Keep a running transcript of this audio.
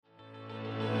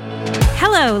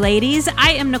Hello, ladies.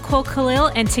 I am Nicole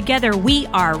Khalil, and together we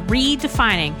are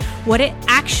redefining what it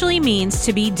actually means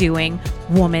to be doing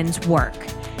woman's work.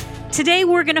 Today,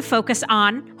 we're going to focus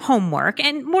on homework,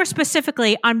 and more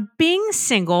specifically on being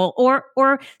single,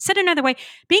 or said another way,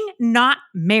 being not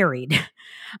married.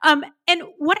 And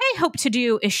what I hope to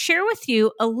do is share with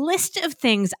you a list of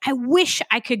things I wish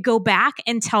I could go back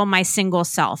and tell my single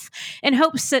self, in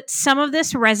hopes that some of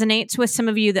this resonates with some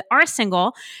of you that are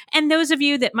single, and those of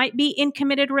you that might be in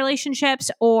committed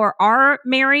relationships or are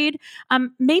married.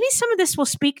 Maybe some of this will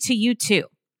speak to you too.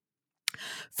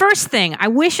 First thing I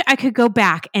wish I could go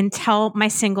back and tell my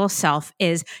single self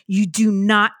is you do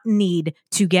not need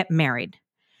to get married.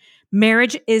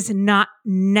 Marriage is not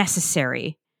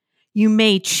necessary. You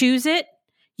may choose it,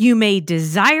 you may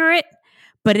desire it,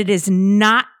 but it is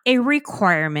not a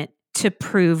requirement to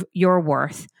prove your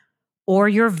worth or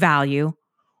your value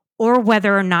or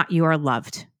whether or not you are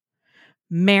loved.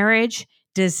 Marriage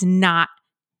does not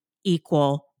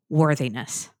equal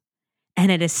worthiness. And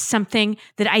it is something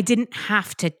that I didn't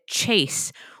have to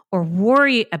chase or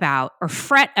worry about or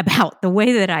fret about the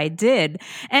way that I did.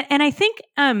 And I think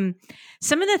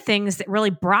some of the things that really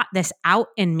brought this out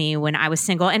in me when I was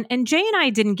single, and Jay and I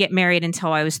didn't get married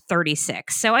until I was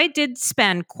 36. So I did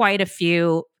spend quite a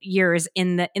few years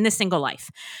in the single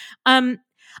life.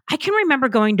 I can remember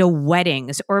going to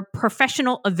weddings or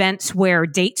professional events where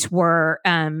dates were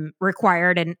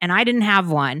required and I didn't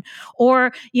have one.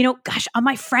 Or, all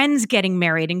my friends getting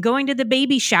married and going to the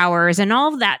baby showers and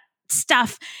all of that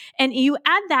stuff. And you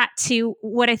add that to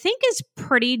what I think is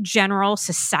pretty general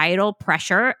societal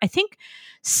pressure. I think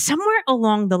somewhere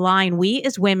along the line, we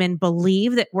as women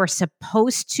believe that we're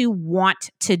supposed to want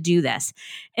to do this.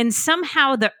 And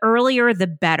somehow the earlier, the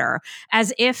better,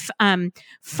 as if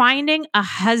finding a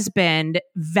husband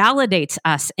validates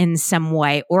us in some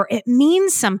way, or it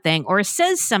means something or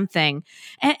says something.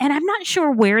 And I'm not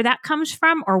sure where that comes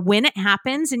from or when it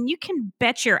happens. And you can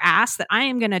bet your ass that I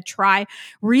am going to try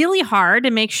really hard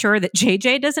to make sure that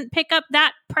JJ doesn't pick up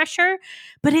that pressure,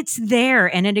 but it's there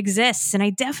and it exists. And I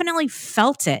definitely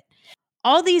felt it.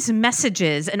 All these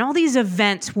messages and all these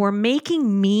events were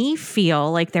making me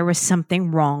feel like there was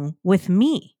something wrong with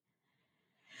me.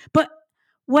 But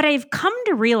what I've come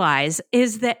to realize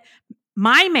is that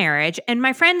my marriage and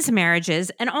my friends'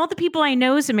 marriages and all the people I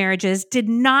know's marriages did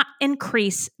not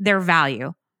increase their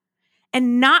value.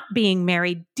 And not being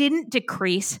married didn't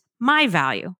decrease my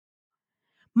value.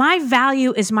 My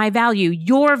value is my value.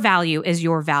 Your value is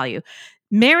your value.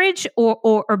 Marriage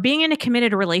or being in a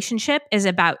committed relationship is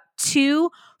about two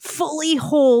fully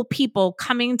whole people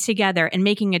coming together and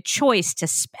making a choice to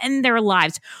spend their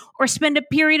lives or spend a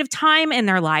period of time in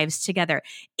their lives together.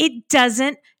 It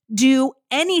doesn't do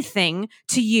anything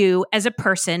to you as a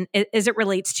person as it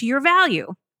relates to your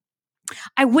value.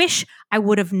 I wish I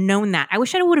would have known that. I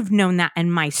wish I would have known that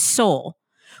in my soul.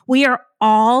 We are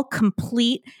all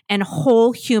complete and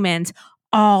whole humans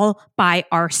all by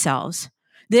ourselves.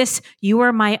 This "you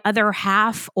are my other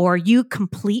half" or "you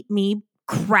complete me"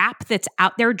 crap that's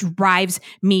out there drives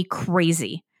me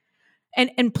crazy.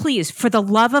 And please, for the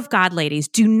love of God, ladies,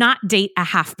 do not date a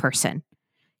half person.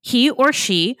 He or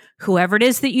she, whoever it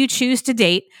is that you choose to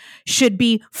date, should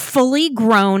be fully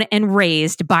grown and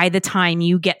raised by the time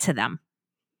you get to them.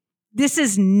 This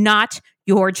is not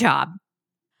your job.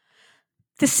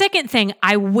 The second thing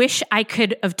I wish I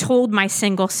could have told my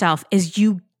single self is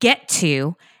you get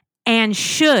to and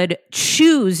should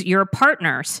choose your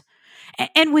partners.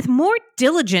 And with more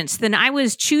diligence than I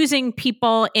was choosing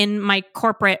people in my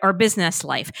corporate or business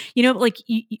life.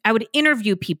 I would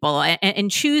interview people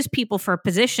and choose people for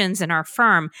positions in our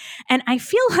firm. And I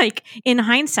feel like in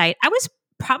hindsight, I was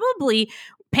probably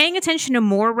paying attention to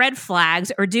more red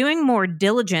flags or doing more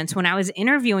diligence when I was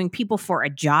interviewing people for a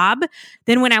job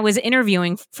than when I was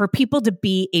interviewing for people to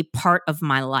be a part of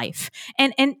my life.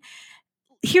 And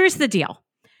here's the deal.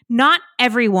 Not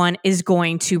everyone is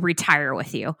going to retire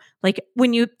with you. Like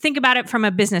when you think about it from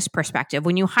a business perspective,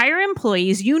 when you hire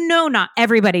employees, not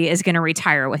everybody is going to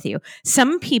retire with you.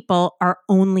 Some people are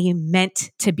only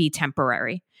meant to be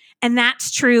temporary. And that's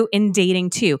true in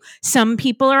dating too. Some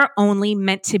people are only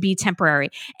meant to be temporary.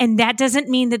 And that doesn't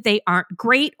mean that they aren't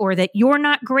great or that you're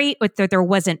not great or that there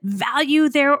wasn't value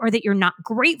there or that you're not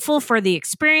grateful for the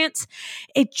experience.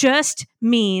 It just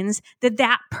means that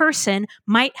that person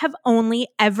might have only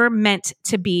ever meant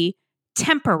to be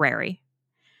temporary.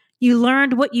 You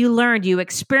learned what you learned. You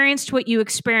experienced what you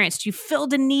experienced. You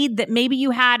filled a need that maybe you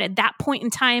had at that point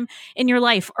in time in your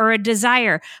life or a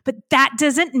desire. But that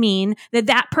doesn't mean that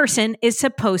that person is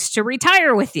supposed to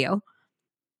retire with you.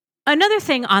 Another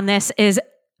thing on this is,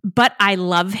 but I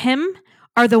love him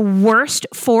are the worst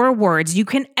 4 words you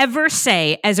can ever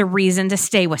say as a reason to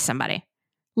stay with somebody.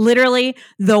 Literally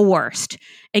the worst.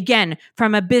 Again,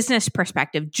 from a business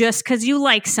perspective, just because you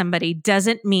like somebody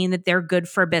doesn't mean that they're good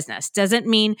for business, doesn't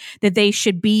mean that they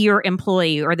should be your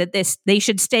employee or that they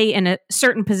should stay in a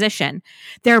certain position.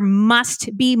 There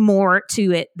must be more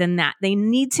to it than that. They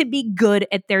need to be good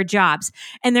at their jobs.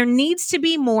 And there needs to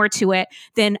be more to it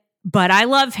than, but I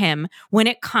love him, when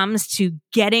it comes to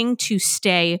getting to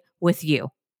stay with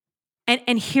you.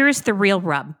 And here's the real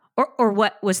rub, or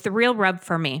what was the real rub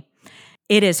for me.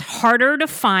 It is harder to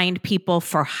find people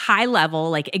for high level,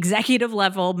 like executive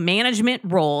level management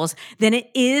roles than it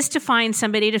is to find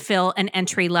somebody to fill an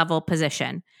entry level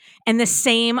position. And the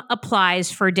same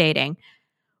applies for dating.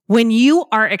 When you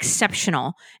are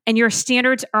exceptional and your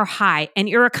standards are high and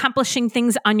you're accomplishing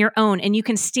things on your own and you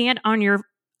can stand on your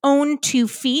own 2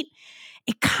 feet,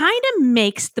 it kind of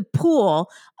makes the pool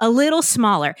a little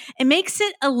smaller. It makes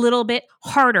it a little bit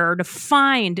harder to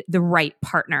find the right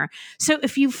partner. So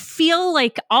if you feel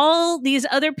like all these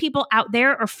other people out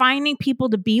there are finding people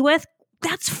to be with,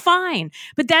 that's fine.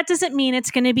 But that doesn't mean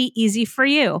it's going to be easy for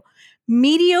you.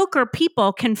 Mediocre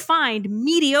people can find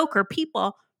mediocre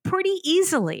people pretty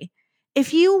easily.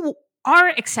 If you are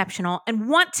exceptional and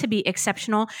want to be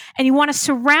exceptional and you want to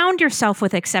surround yourself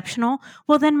with exceptional,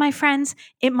 well then, my friends,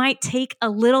 it might take a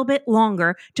little bit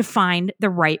longer to find the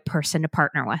right person to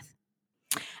partner with.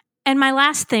 And my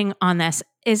last thing on this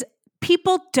is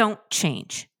people don't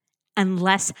change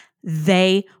unless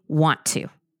they want to.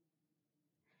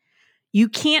 You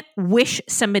can't wish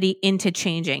somebody into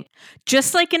changing.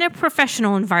 Just like in a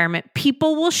professional environment,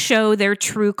 people will show their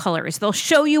true colors. They'll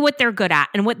show you what they're good at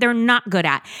and what they're not good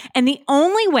at. And the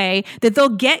only way that they'll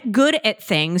get good at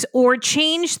things or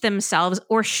change themselves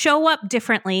or show up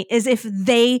differently is if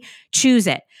they choose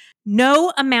it.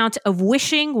 No amount of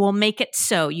wishing will make it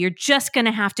so. You're just going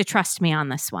to have to trust me on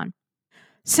this one.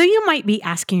 So you might be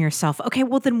asking yourself, okay,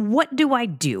 well then what do I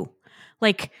do?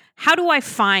 Like, how do I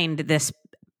find this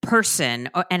person,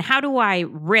 and how do I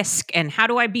risk, and how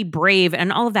do I be brave,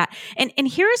 and all of that? And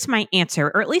here's my answer,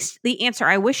 or at least the answer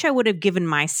I wish I would have given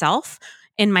myself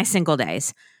in my single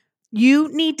days.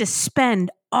 You need to spend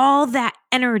all that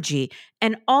energy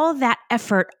and all that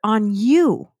effort on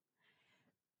you.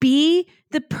 Be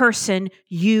the person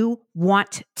you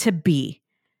want to be.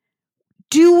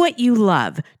 Do what you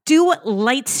love. Do what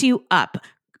lights you up.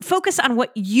 Focus on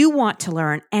what you want to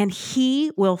learn, and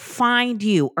he will find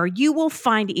you, or you will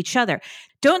find each other.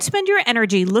 Don't spend your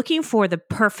energy looking for the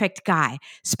perfect guy.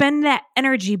 Spend that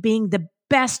energy being the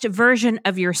best version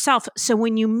of yourself. So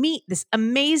when you meet this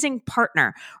amazing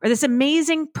partner or this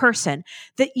amazing person,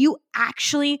 that you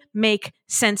actually make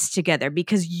sense together,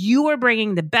 because you are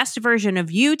bringing the best version of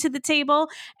you to the table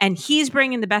and he's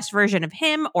bringing the best version of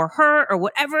him or her or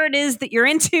whatever it is that you're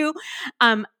into.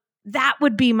 That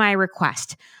would be my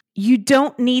request. You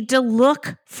don't need to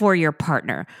look for your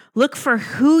partner. Look for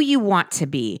who you want to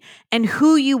be and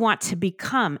who you want to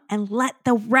become, and let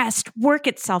the rest work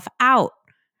itself out.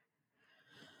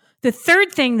 The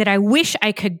third thing that I wish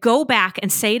I could go back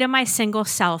and say to my single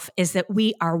self is that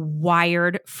we are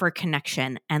wired for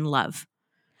connection and love.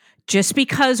 Just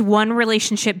because one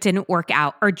relationship didn't work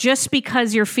out, or just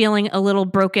because you're feeling a little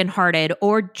brokenhearted,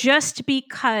 or just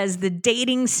because the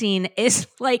dating scene is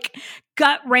like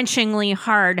gut-wrenchingly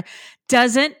hard,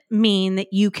 doesn't mean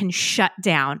that you can shut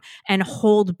down and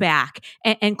hold back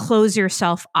and close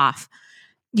yourself off.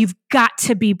 You've got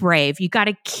to be brave. You got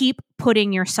to keep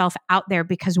putting yourself out there,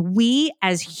 because we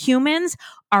as humans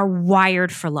are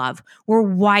wired for love. We're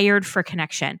wired for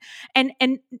connection. And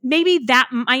maybe that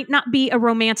might not be a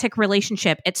romantic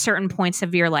relationship at certain points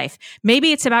of your life.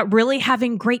 Maybe it's about really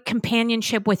having great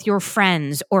companionship with your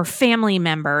friends or family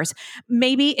members.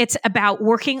 Maybe it's about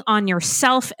working on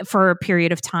yourself for a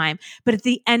period of time. But at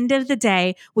the end of the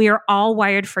day, we are all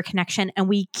wired for connection, and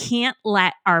we can't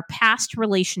let our past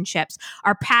relationships,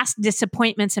 our past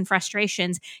disappointments and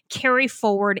frustrations carry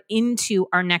forward into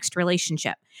our next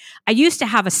relationship. I used to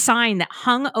have a sign that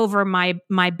hung over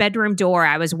my bedroom door.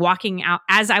 As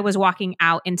I was walking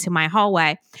out into my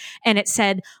hallway, and it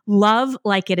said, "Love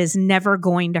like it is never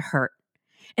going to hurt."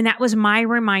 And that was my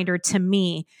reminder to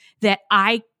me that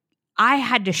I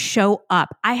had to show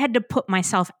up. I had to put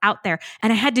myself out there,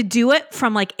 and I had to do it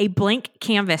from like a blank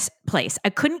canvas place.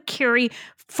 I couldn't carry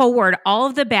forward all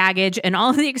of the baggage and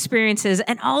all of the experiences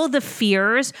and all of the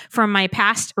fears from my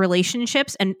past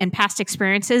relationships and past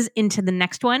experiences into the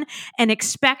next one and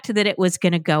expect that it was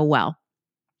going to go well.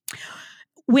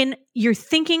 When you're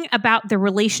thinking about the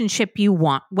relationship you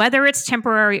want, whether it's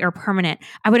temporary or permanent,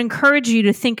 I would encourage you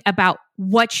to think about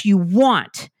what you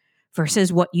want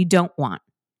versus what you don't want.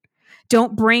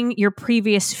 Don't bring your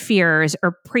previous fears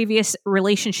or previous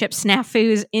relationship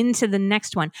snafus into the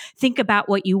next one. Think about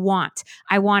what you want.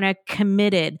 I want a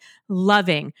committed,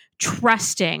 loving,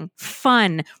 trusting,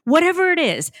 fun, whatever it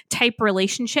is, type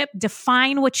relationship.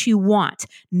 Define what you want,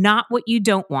 not what you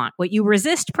don't want. What you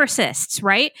resist persists,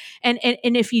 right? And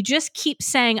if you just keep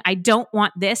saying, I don't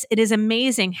want this, it is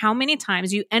amazing how many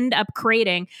times you end up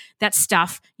creating that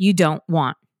stuff you don't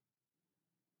want.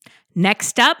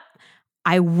 Next up,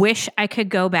 I wish I could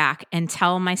go back and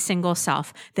tell my single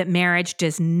self that marriage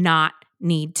does not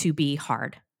need to be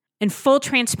hard. In full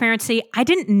transparency, I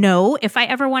didn't know if I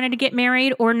ever wanted to get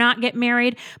married or not get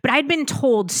married, but I'd been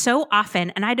told so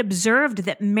often, and I'd observed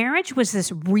that marriage was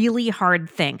this really hard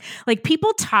thing. Like,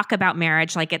 people talk about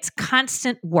marriage like it's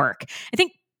constant work. I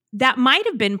think that might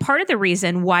have been part of the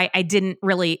reason why I didn't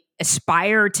really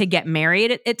aspire to get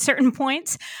married at certain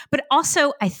points. But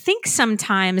also, I think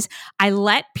sometimes I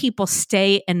let people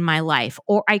stay in my life,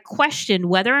 or I questioned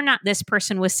whether or not this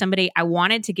person was somebody I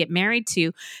wanted to get married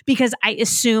to because I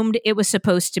assumed it was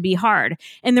supposed to be hard.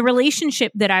 And the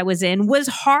relationship that I was in was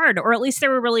hard, or at least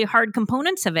there were really hard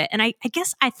components of it. And I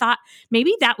guess I thought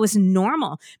maybe that was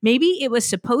normal. Maybe it was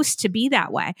supposed to be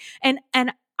that way. And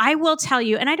I will tell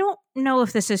you, and I don't know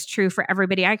if this is true for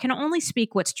everybody. I can only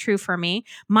speak what's true for me.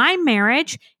 My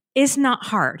marriage is not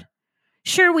hard.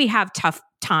 Sure, we have tough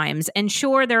times, and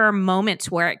sure, there are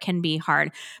moments where it can be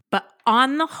hard. But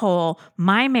on the whole,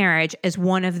 my marriage is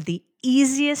one of the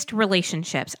easiest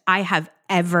relationships I have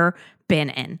ever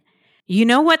been in. You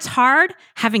know what's hard?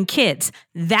 Having kids.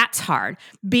 That's hard.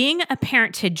 Being a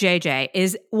parent to JJ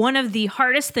is one of the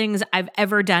hardest things I've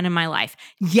ever done in my life.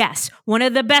 Yes, one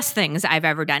of the best things I've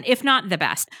ever done, if not the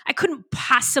best. I couldn't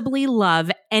possibly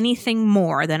love anything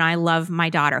more than I love my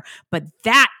daughter, but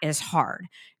that is hard.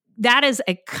 That is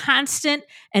a constant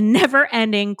and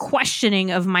never-ending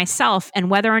questioning of myself and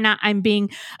whether or not I'm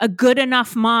being a good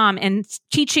enough mom and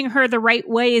teaching her the right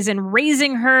ways and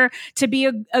raising her to be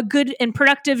a good and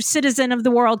productive citizen of the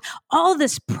world. All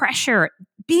this pressure.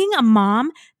 Being a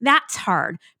mom, that's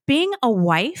hard. Being a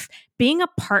wife, being a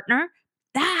partner,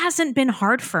 that hasn't been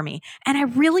hard for me. And I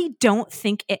really don't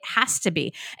think it has to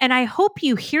be. And I hope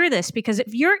you hear this, because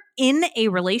if you're in a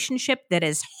relationship that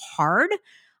is hard,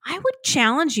 I would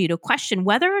challenge you to question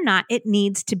whether or not it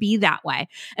needs to be that way,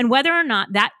 and whether or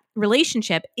not that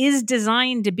relationship is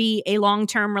designed to be a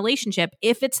long-term relationship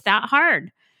if it's that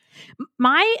hard.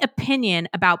 My opinion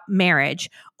about marriage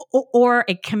or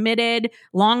a committed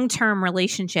long-term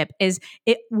relationship is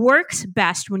it works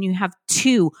best when you have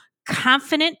two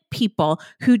confident people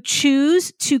who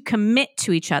choose to commit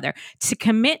to each other, to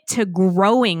commit to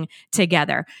growing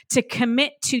together, to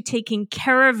commit to taking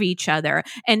care of each other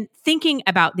and thinking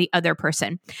about the other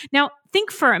person. Now,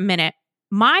 think for a minute.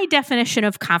 My definition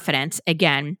of confidence,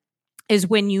 again, is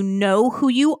when you know who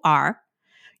you are,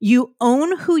 you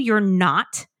own who you're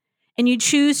not, and you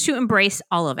choose to embrace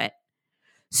all of it.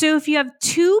 So if you have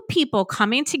two people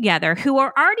coming together who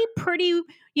are already pretty,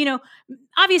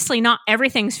 obviously not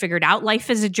everything's figured out. Life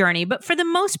is a journey, but for the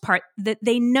most part, that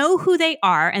they know who they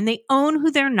are and they own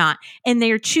who they're not, and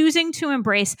they are choosing to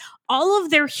embrace all of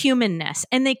their humanness,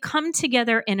 and they come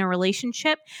together in a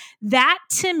relationship. That,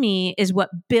 to me, is what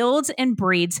builds and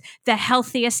breeds the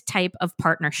healthiest type of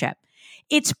partnership.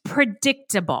 It's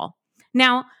predictable.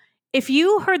 Now, if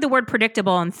you heard the word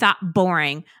predictable and thought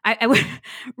boring, I would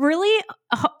really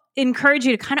encourage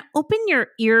you to kind of open your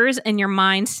ears and your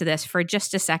minds to this for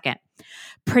just a second.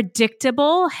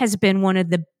 Predictable has been one of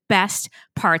the best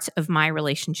parts of my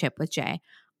relationship with Jay.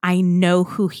 I know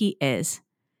who he is.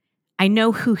 I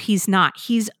know who he's not.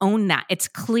 He's owned that. It's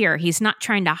clear. He's not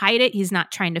trying to hide it. He's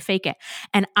not trying to fake it.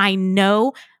 And I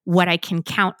know what I can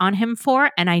count on him for,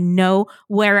 and I know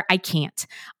where I can't.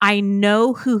 I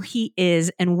know who he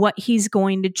is and what he's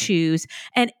going to choose.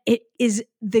 And it is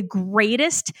the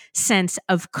greatest sense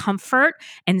of comfort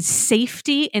and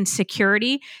safety and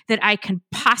security that I can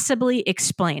possibly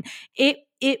explain. It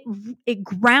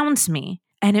grounds me,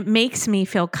 and it makes me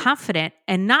feel confident,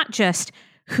 and not just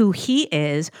who he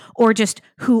is or just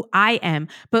who I am,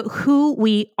 but who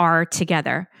we are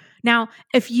together. Now,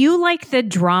 if you like the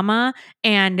drama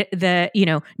and the,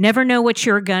 never know what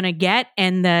you're going to get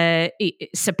and the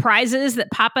surprises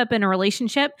that pop up in a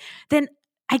relationship, then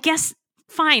I guess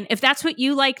fine. If that's what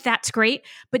you like, that's great.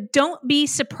 But don't be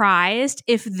surprised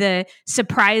if the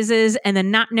surprises and the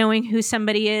not knowing who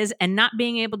somebody is and not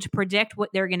being able to predict what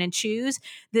they're going to choose,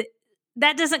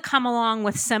 that doesn't come along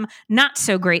with some not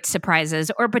so great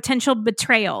surprises or potential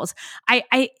betrayals.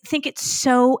 I think it's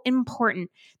so important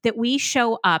that we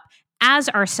show up as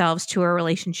ourselves to a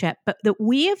relationship, but that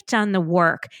we have done the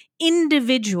work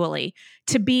individually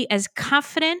to be as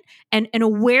confident and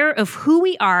aware of who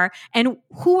we are and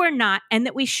who we're not, and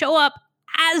that we show up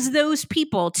as those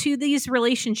people to these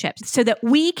relationships so that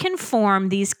we can form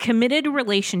these committed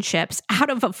relationships out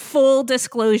of a full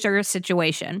disclosure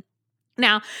situation.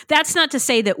 Now, that's not to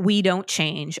say that we don't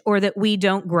change or that we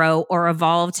don't grow or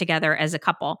evolve together as a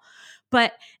couple.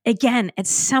 But again,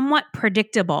 it's somewhat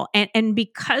predictable. And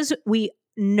because we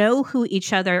know who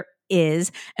each other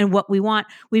is and what we want,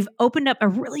 we've opened up a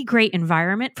really great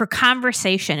environment for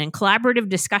conversation and collaborative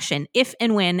discussion if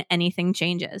and when anything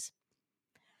changes.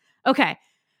 Okay,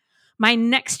 my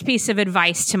next piece of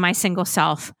advice to my single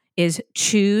self is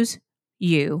choose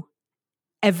you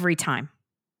every time.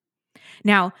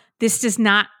 Now, this is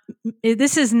not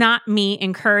me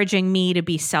encouraging me to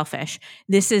be selfish.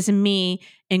 This is me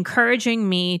encouraging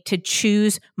me to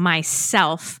choose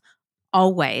myself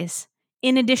always,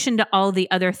 in addition to all the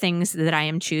other things that I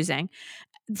am choosing.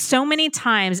 So many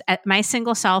times my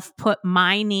single self put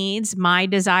my needs, my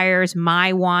desires,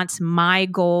 my wants, my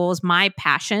goals, my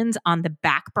passions on the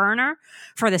back burner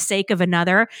for the sake of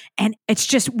another. And it's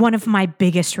just one of my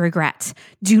biggest regrets.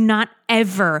 Do not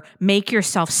ever make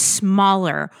yourself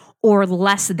smaller or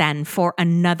less than for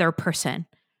another person.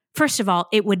 First of all,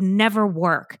 it would never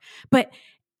work, but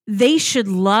they should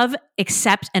love,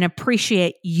 accept, and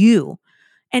appreciate you.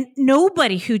 And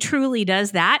nobody who truly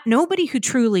does that, nobody who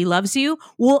truly loves you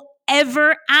will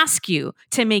ever ask you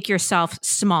to make yourself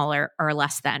smaller or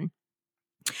less than.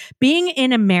 Being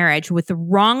in a marriage with the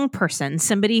wrong person,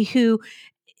 somebody who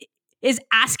is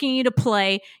asking you to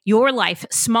play your life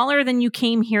smaller than you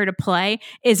came here to play,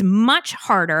 is much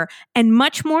harder and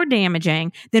much more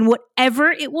damaging than whatever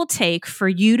it will take for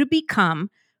you to become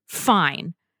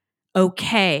fine,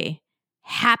 okay,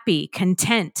 happy,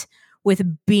 content with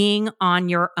being on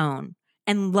your own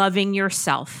and loving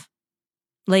yourself.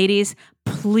 Ladies,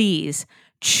 please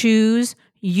choose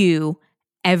you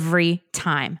every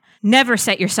time. Never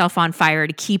set yourself on fire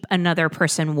to keep another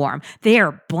person warm. They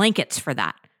are blankets for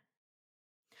that.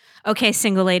 Okay,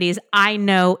 single ladies, I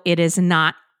know it is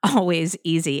not always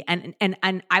easy, and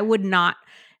I would not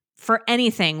for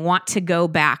anything want to go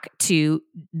back to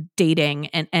dating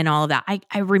and all of that.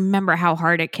 I remember how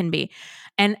hard it can be.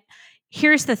 And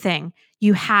here's the thing.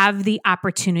 You have the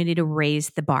opportunity to raise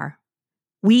the bar.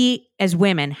 We as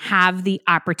women have the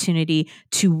opportunity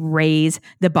to raise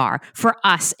the bar for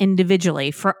us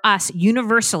individually, for us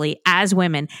universally as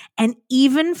women, and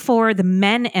even for the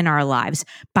men in our lives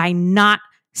by not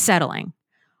settling.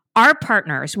 Our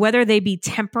partners, whether they be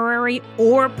temporary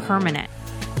or permanent,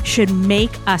 should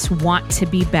make us want to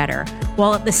be better,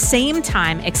 while at the same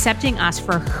time accepting us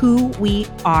for who we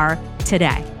are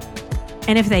today.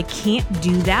 And if they can't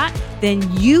do that, then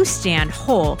you stand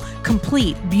whole,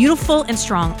 complete, beautiful, and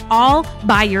strong all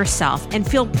by yourself, and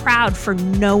feel proud for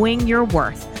knowing your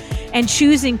worth and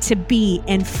choosing to be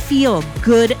and feel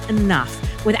good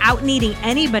enough without needing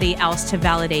anybody else to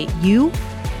validate you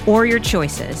or your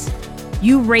choices.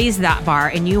 You raise that bar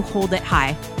and you hold it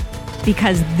high,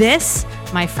 because this,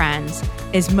 my friends,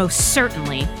 is most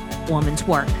certainly woman's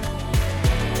work.